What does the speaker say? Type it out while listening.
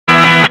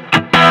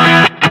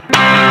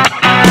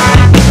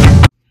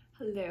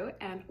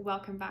and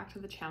welcome back to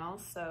the channel.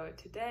 So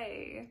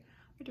today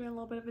we're doing a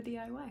little bit of a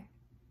DIY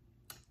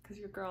because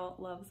your girl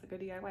loves a good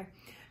DIY.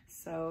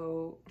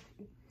 So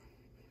you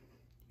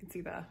can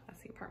see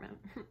that's the apartment.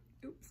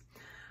 Oops.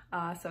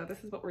 So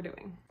this is what we're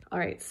doing. All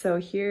right, so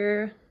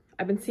here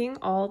I've been seeing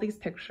all these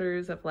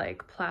pictures of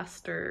like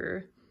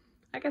plaster,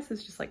 I guess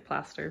it's just like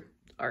plaster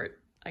art,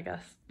 I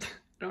guess. I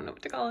don't know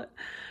what to call it.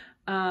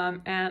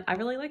 And I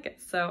really like it,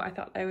 so I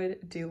thought I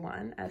would do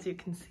one. As you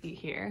can see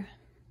here,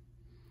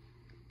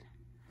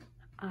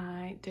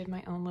 I did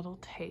my own little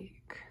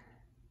take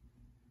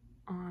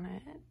on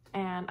it,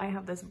 and I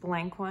have this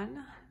blank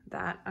one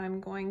that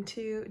I'm going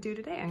to do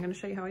today. I'm going to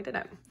show you how I did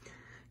it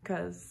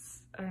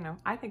because I don't know,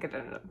 I think it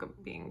ended up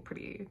being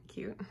pretty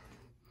cute,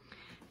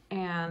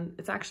 and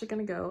it's actually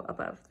going to go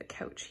above the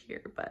couch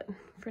here, but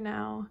for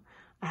now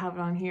I have it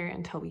on here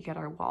until we get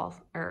our wall,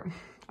 or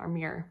our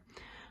mirror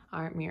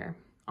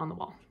on the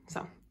wall.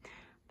 So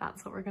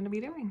that's what we're going to be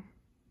doing.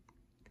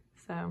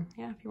 So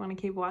yeah, if you want to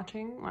keep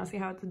watching, want to see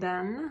how it's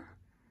done.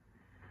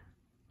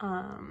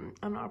 I'm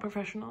not a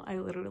professional. I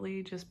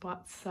literally just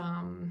bought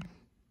some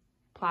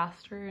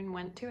plaster and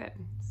went to it.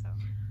 So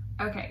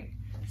okay,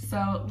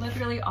 so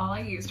literally all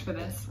I used for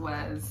this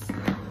was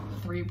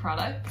 3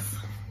 products.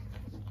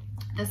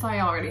 This I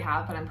already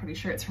have, but I'm pretty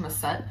sure it's from a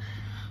set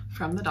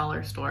from the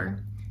dollar store.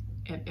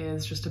 It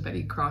is just a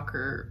Betty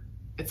Crocker.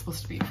 It's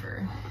supposed to be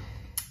for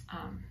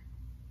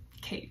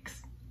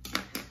cakes,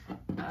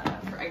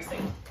 for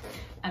icing.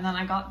 And then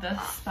I got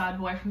this bad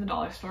boy from the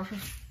dollar store for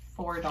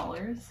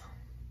 $4.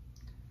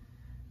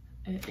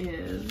 It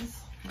is,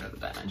 what are the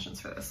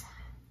dimensions for this?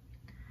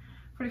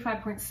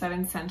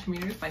 45.7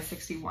 centimeters by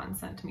 61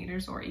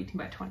 centimeters, or 18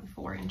 by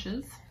 24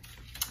 inches.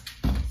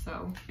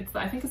 So it's,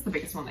 I think it's the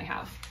biggest one they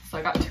have. So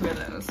I got 2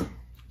 of those.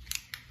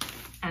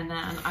 And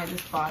then I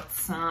just bought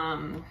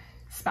some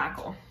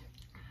spackle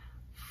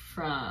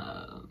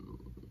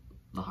from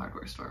the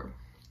hardware store.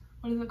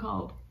 What is it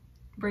called?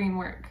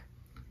 Brainwork.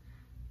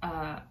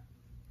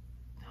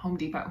 Home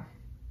Depot.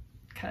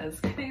 Because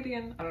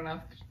Canadian, I don't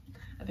know.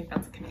 I think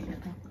that's a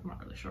Canadian thing. I'm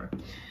not really sure.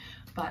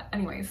 But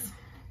anyways,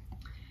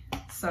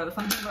 so the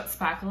fun thing about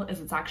spackle is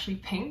it's actually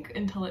pink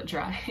until it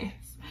dries,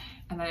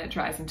 and then it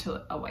dries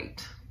into a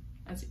white,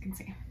 as you can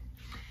see.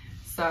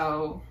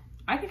 So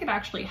I think it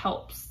actually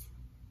helps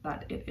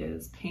that it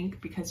is pink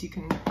because you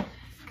can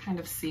kind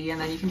of see, and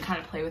then you can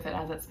kind of play with it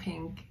as it's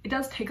pink. It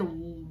does take a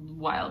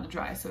while to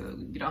dry, so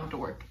you don't have to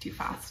work too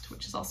fast,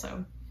 which is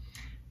also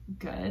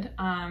good.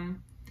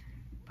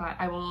 But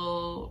I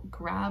will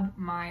grab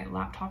my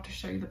laptop to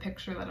show you the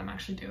picture that I'm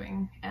actually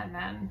doing, and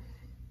then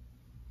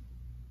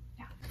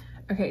yeah.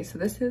 Okay, so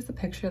this is the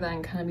picture that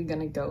I'm kind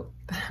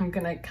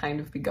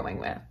of be going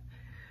with.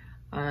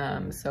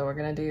 So we're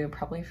gonna do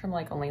probably from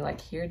like only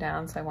like here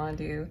down. So I want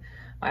to do,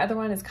 my other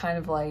one is kind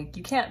of like,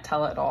 you can't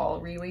tell at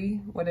all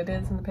really what it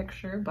is in the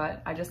picture,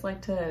 but I just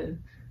like to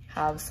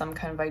have some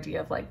kind of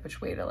idea of like which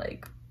way to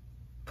like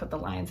put the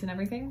lines and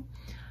everything.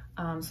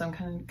 So I'm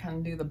kind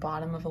of do the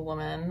bottom of a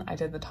woman. I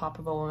did the top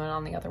of a woman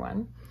on the other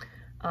one.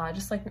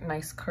 Just like a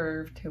nice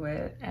curve to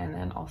it, and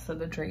then also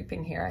the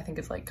draping here I think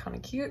is like kind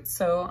of cute.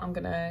 So I'm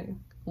gonna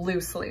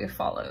loosely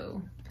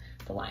follow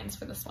the lines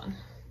for this one.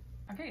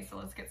 Okay, so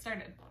let's get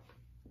started.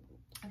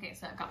 Okay,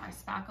 so I've got my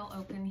spackle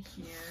open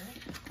here.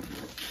 Let's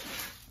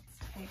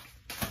take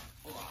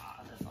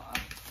this off.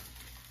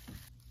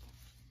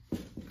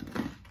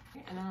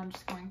 Okay, and then I'm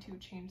just going to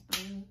change the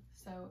blue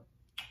so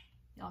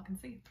y'all can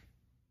see.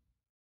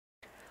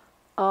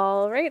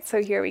 All right,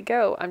 so here we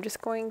go. I'm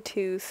just going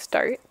to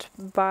start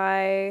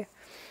by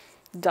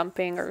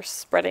dumping or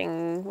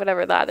spreading,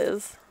 whatever that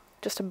is,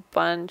 just a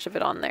bunch of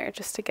it on there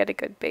just to get a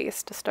good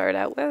base to start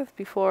out with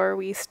before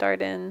we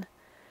start in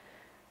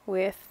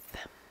with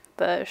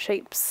the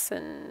shapes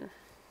and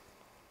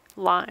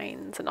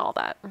lines and all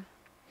that.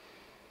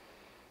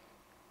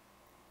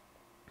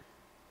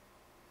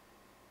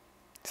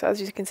 So as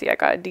you can see, I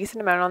got a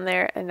decent amount on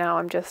there, and now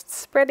I'm just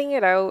spreading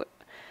it out,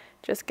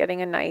 just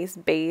getting a nice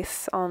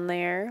base on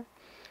there.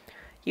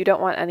 You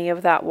don't want any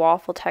of that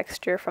waffle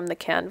texture from the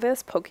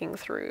canvas poking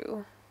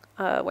through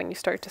when you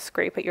start to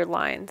scrape at your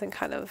lines and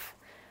kind of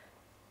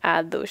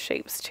add those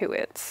shapes to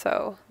it.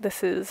 So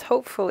this is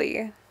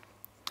hopefully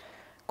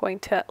going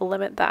to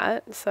limit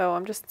that. So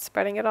I'm just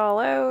spreading it all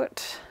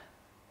out.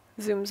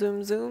 Zoom,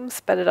 zoom, zoom.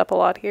 Sped it up a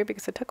lot here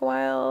because it took a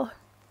while.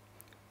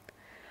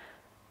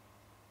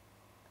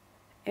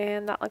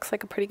 And that looks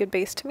like a pretty good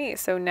base to me.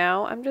 So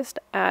now I'm just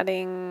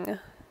adding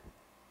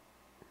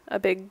a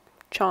big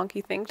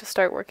chonky thing to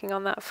start working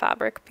on that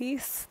fabric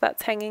piece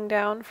that's hanging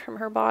down from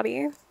her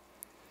body.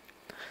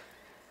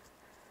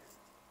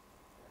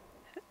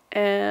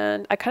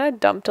 And I kind of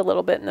dumped a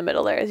little bit in the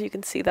middle there. As you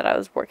can see that I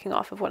was working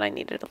off of when I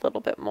needed a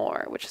little bit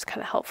more, which is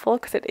kind of helpful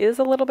because it is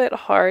a little bit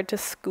hard to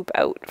scoop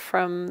out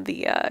from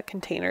the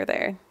container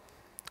there,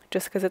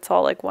 just because it's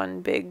all like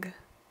one big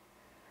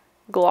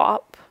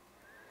glop.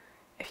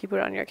 If you put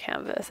it on your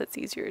canvas, it's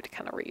easier to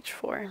kind of reach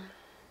for.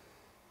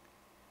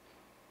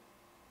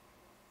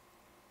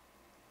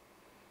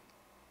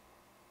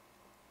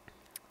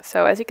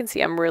 So as you can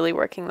see, I'm really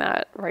working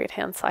that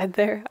right-hand side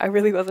there. I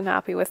really wasn't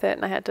happy with it,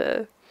 and I had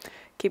to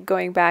keep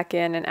going back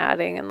in and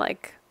adding and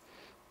like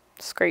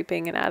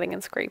scraping and adding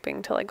and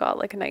scraping till I got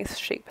like a nice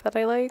shape that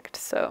I liked.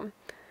 So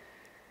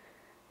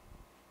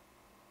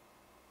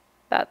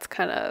that's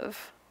kind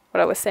of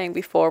what I was saying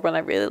before when I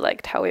really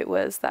liked how it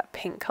was that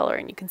pink color,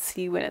 and you can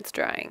see when it's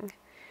drying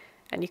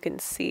and you can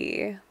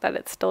see that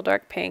it's still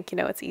dark pink, you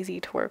know, it's easy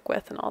to work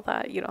with and all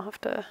that. You don't have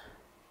to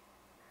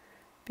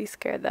be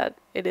scared that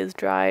it is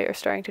dry or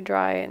starting to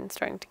dry and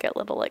starting to get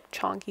little like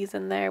chonkies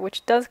in there,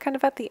 which does kind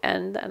of at the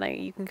end, and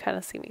you can kind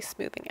of see me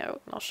smoothing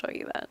out, and I'll show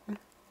you that.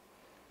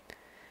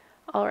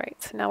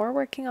 Alright, so now we're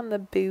working on the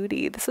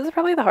booty. This is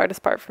probably the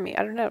hardest part for me.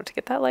 I don't know, to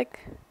get that like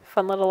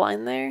fun little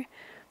line there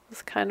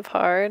was kind of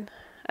hard.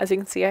 As you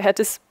can see, I had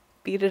to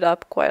speed it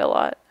up quite a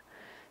lot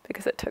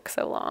because it took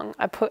so long.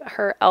 I put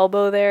her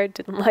elbow there,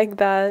 didn't like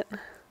that.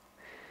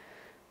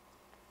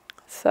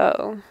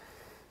 So,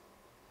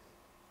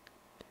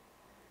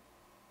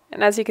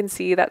 and as you can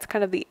see, that's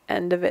kind of the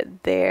end of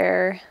it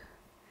there.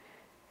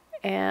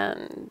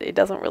 And it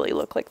doesn't really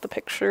look like the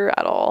picture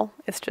at all.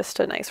 It's just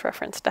a nice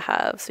reference to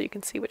have so you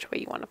can see which way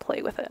you want to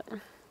play with it.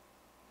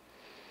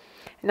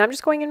 And I'm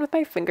just going in with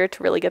my finger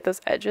to really get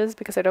those edges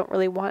because I don't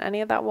really want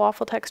any of that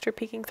waffle texture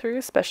peeking through,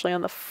 especially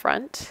on the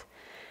front.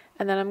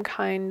 And then I'm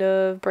kind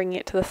of bringing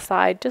it to the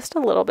side just a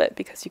little bit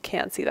because you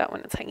can't see that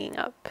when it's hanging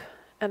up.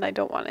 And I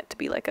don't want it to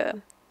be like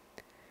a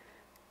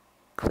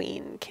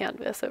clean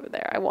canvas over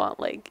there. I want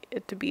like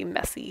it to be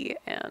messy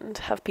and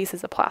have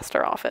pieces of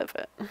plaster off of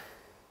it.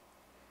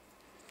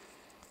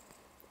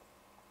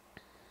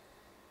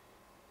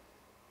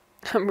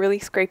 I'm really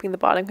scraping the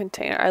bottom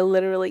container. I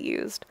literally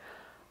used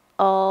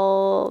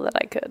all that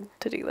I could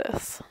to do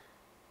this.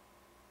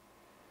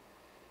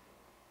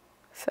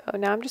 So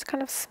now I'm just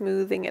kind of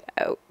smoothing it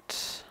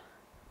out.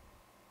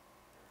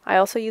 I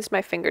also used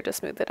my finger to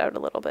smooth it out a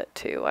little bit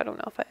too. I don't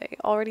know if I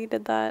already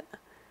did that.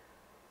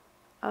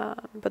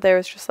 But there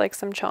was just like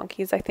some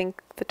chonkies. I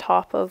think the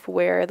top of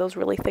where those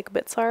really thick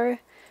bits are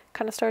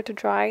kind of started to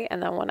dry.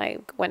 And then when I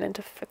went in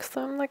to fix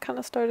them, they kind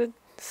of started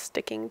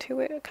sticking to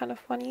it, kind of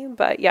funny.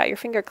 But yeah, your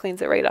finger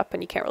cleans it right up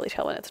and you can't really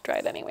tell when it's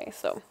dried anyway.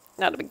 So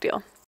not a big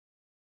deal.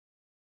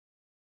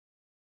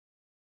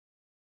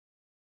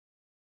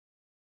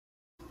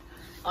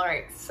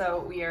 Alright,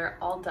 so we are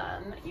all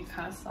done. You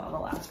kind of saw the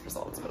last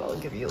results, but I'll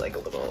give you like a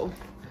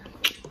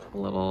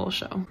little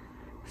show.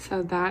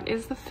 So that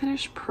is the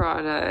finished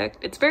product.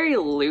 It's very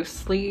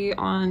loosely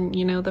on,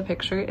 you know, the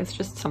picture. It's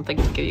just something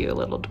to give you a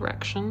little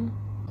direction.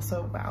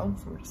 So wow,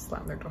 someone just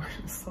slammed their door.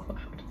 It's so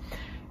loud.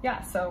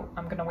 Yeah, so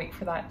I'm gonna wait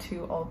for that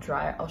to all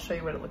dry. I'll show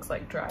you what it looks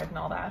like dried and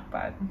all that,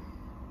 but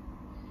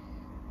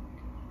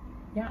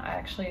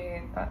yeah,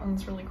 that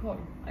one's really cool.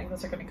 I think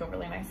those are gonna go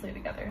really nicely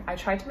together. I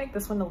tried to make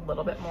this one a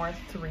little bit more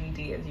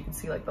 3D. As you can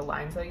see, like the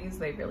lines I use,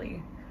 they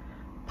really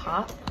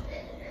pop.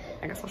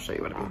 I guess I'll show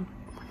you what I mean.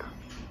 Oh my God.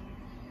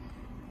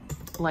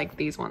 Like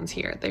these ones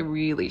here, they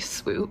really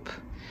swoop.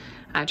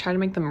 I try to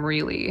make them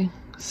really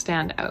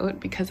stand out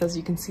because as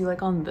you can see,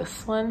 like on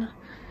this one,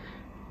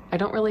 I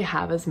don't really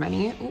have as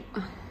many,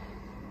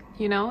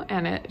 you know,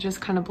 and it just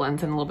kind of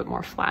blends in a little bit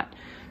more flat.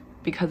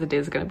 Because it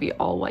is going to be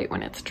all white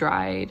when it's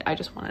dried, I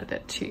just wanted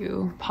it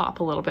to pop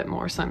a little bit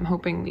more, so I'm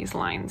hoping these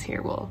lines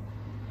here will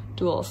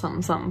do a little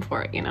something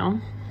for it, you know?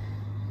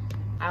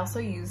 I also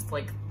used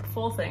like the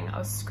full thing. I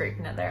was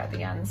scraping it there at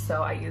the end,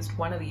 so I used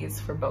one of these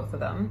for both of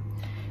them.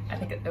 I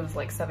think it was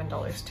like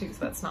 $7 too, so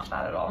that's not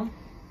bad at all.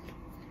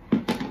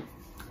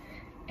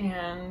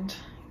 And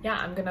yeah,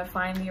 I'm gonna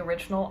find the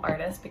original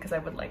artist because I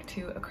would like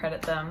to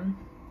accredit them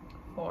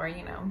for,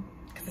 you know,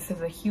 because this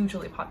is a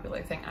hugely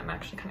popular thing. I'm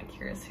actually kind of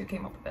curious who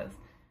came up with this.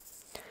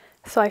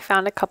 So I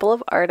found a couple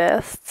of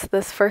artists.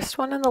 This first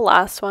one and the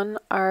last one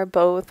are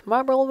both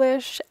Marble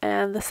Wish,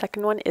 and the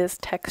second one is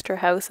Texture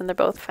House, and they're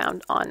both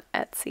found on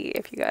Etsy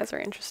if you guys are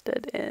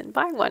interested in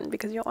buying one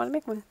because you don't want to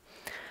make one.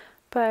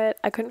 But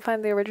I couldn't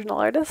find the original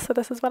artist, so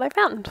this is what I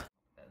found.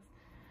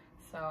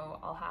 So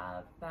I'll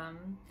have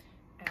them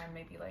and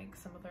maybe like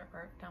some of their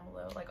art down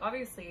below. Like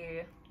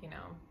obviously, you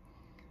know,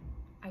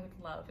 I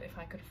would love if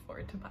I could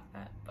afford to buy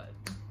that, but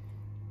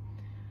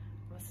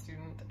I'm a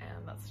student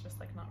and that's just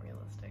like not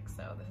realistic.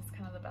 So this is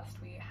kind of the best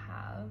we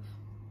have.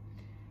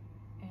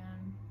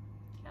 And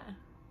yeah,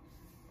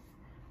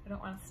 I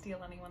don't want to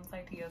steal anyone's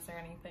ideas or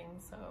anything,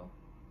 so,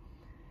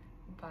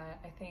 but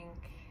I think,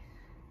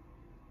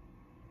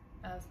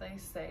 as they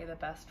say, the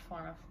best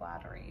form of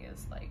flattery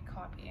is like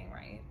copying,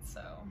 right?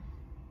 So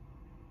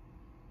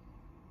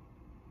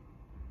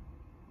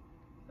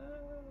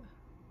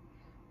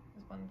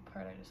there's one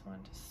part I just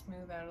wanted to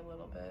smooth out a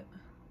little bit,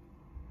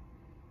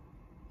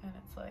 and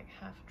it's like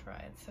half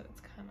dried, so it's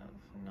kind of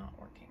not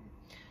working.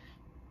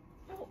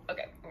 Oh,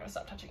 okay, I'm gonna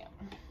stop touching it.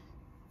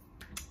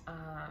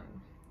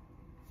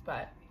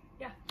 But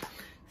yeah,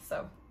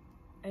 so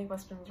any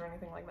questions or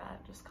anything like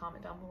that, just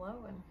comment down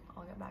below and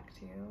I'll get back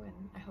to you,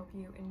 and I hope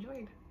you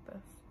enjoyed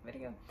this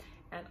video,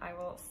 and I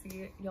will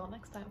see y'all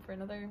next time for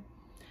another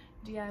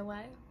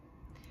DIY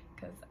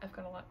because I've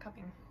got a lot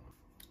coming.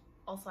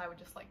 Also, I would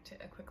just like to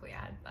quickly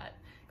add that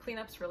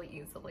cleanup's really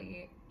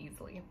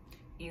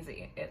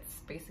easy. It's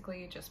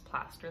basically just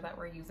plaster that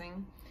we're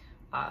using.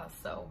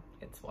 So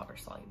it's water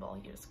soluble.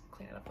 You just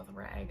clean it up with a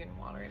rag and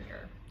water and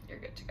you're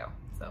good to go.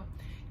 So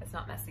it's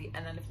not messy.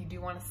 And then if you do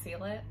want to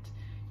seal it,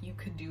 you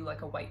could do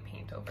like a white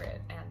paint over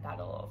it and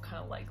that'll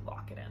kind of like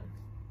lock it in,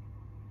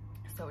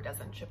 so it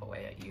doesn't chip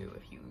away at you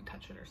if you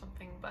touch it or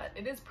something. But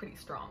it is pretty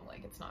strong.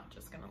 Like it's not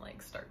just gonna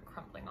like start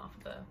crumbling off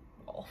the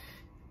wall.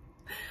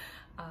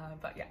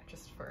 But yeah,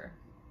 just for,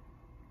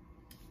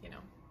 you know,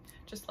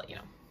 just to let you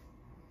know.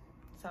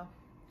 So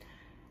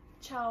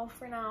ciao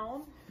for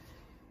now.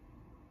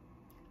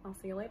 I'll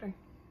see you later.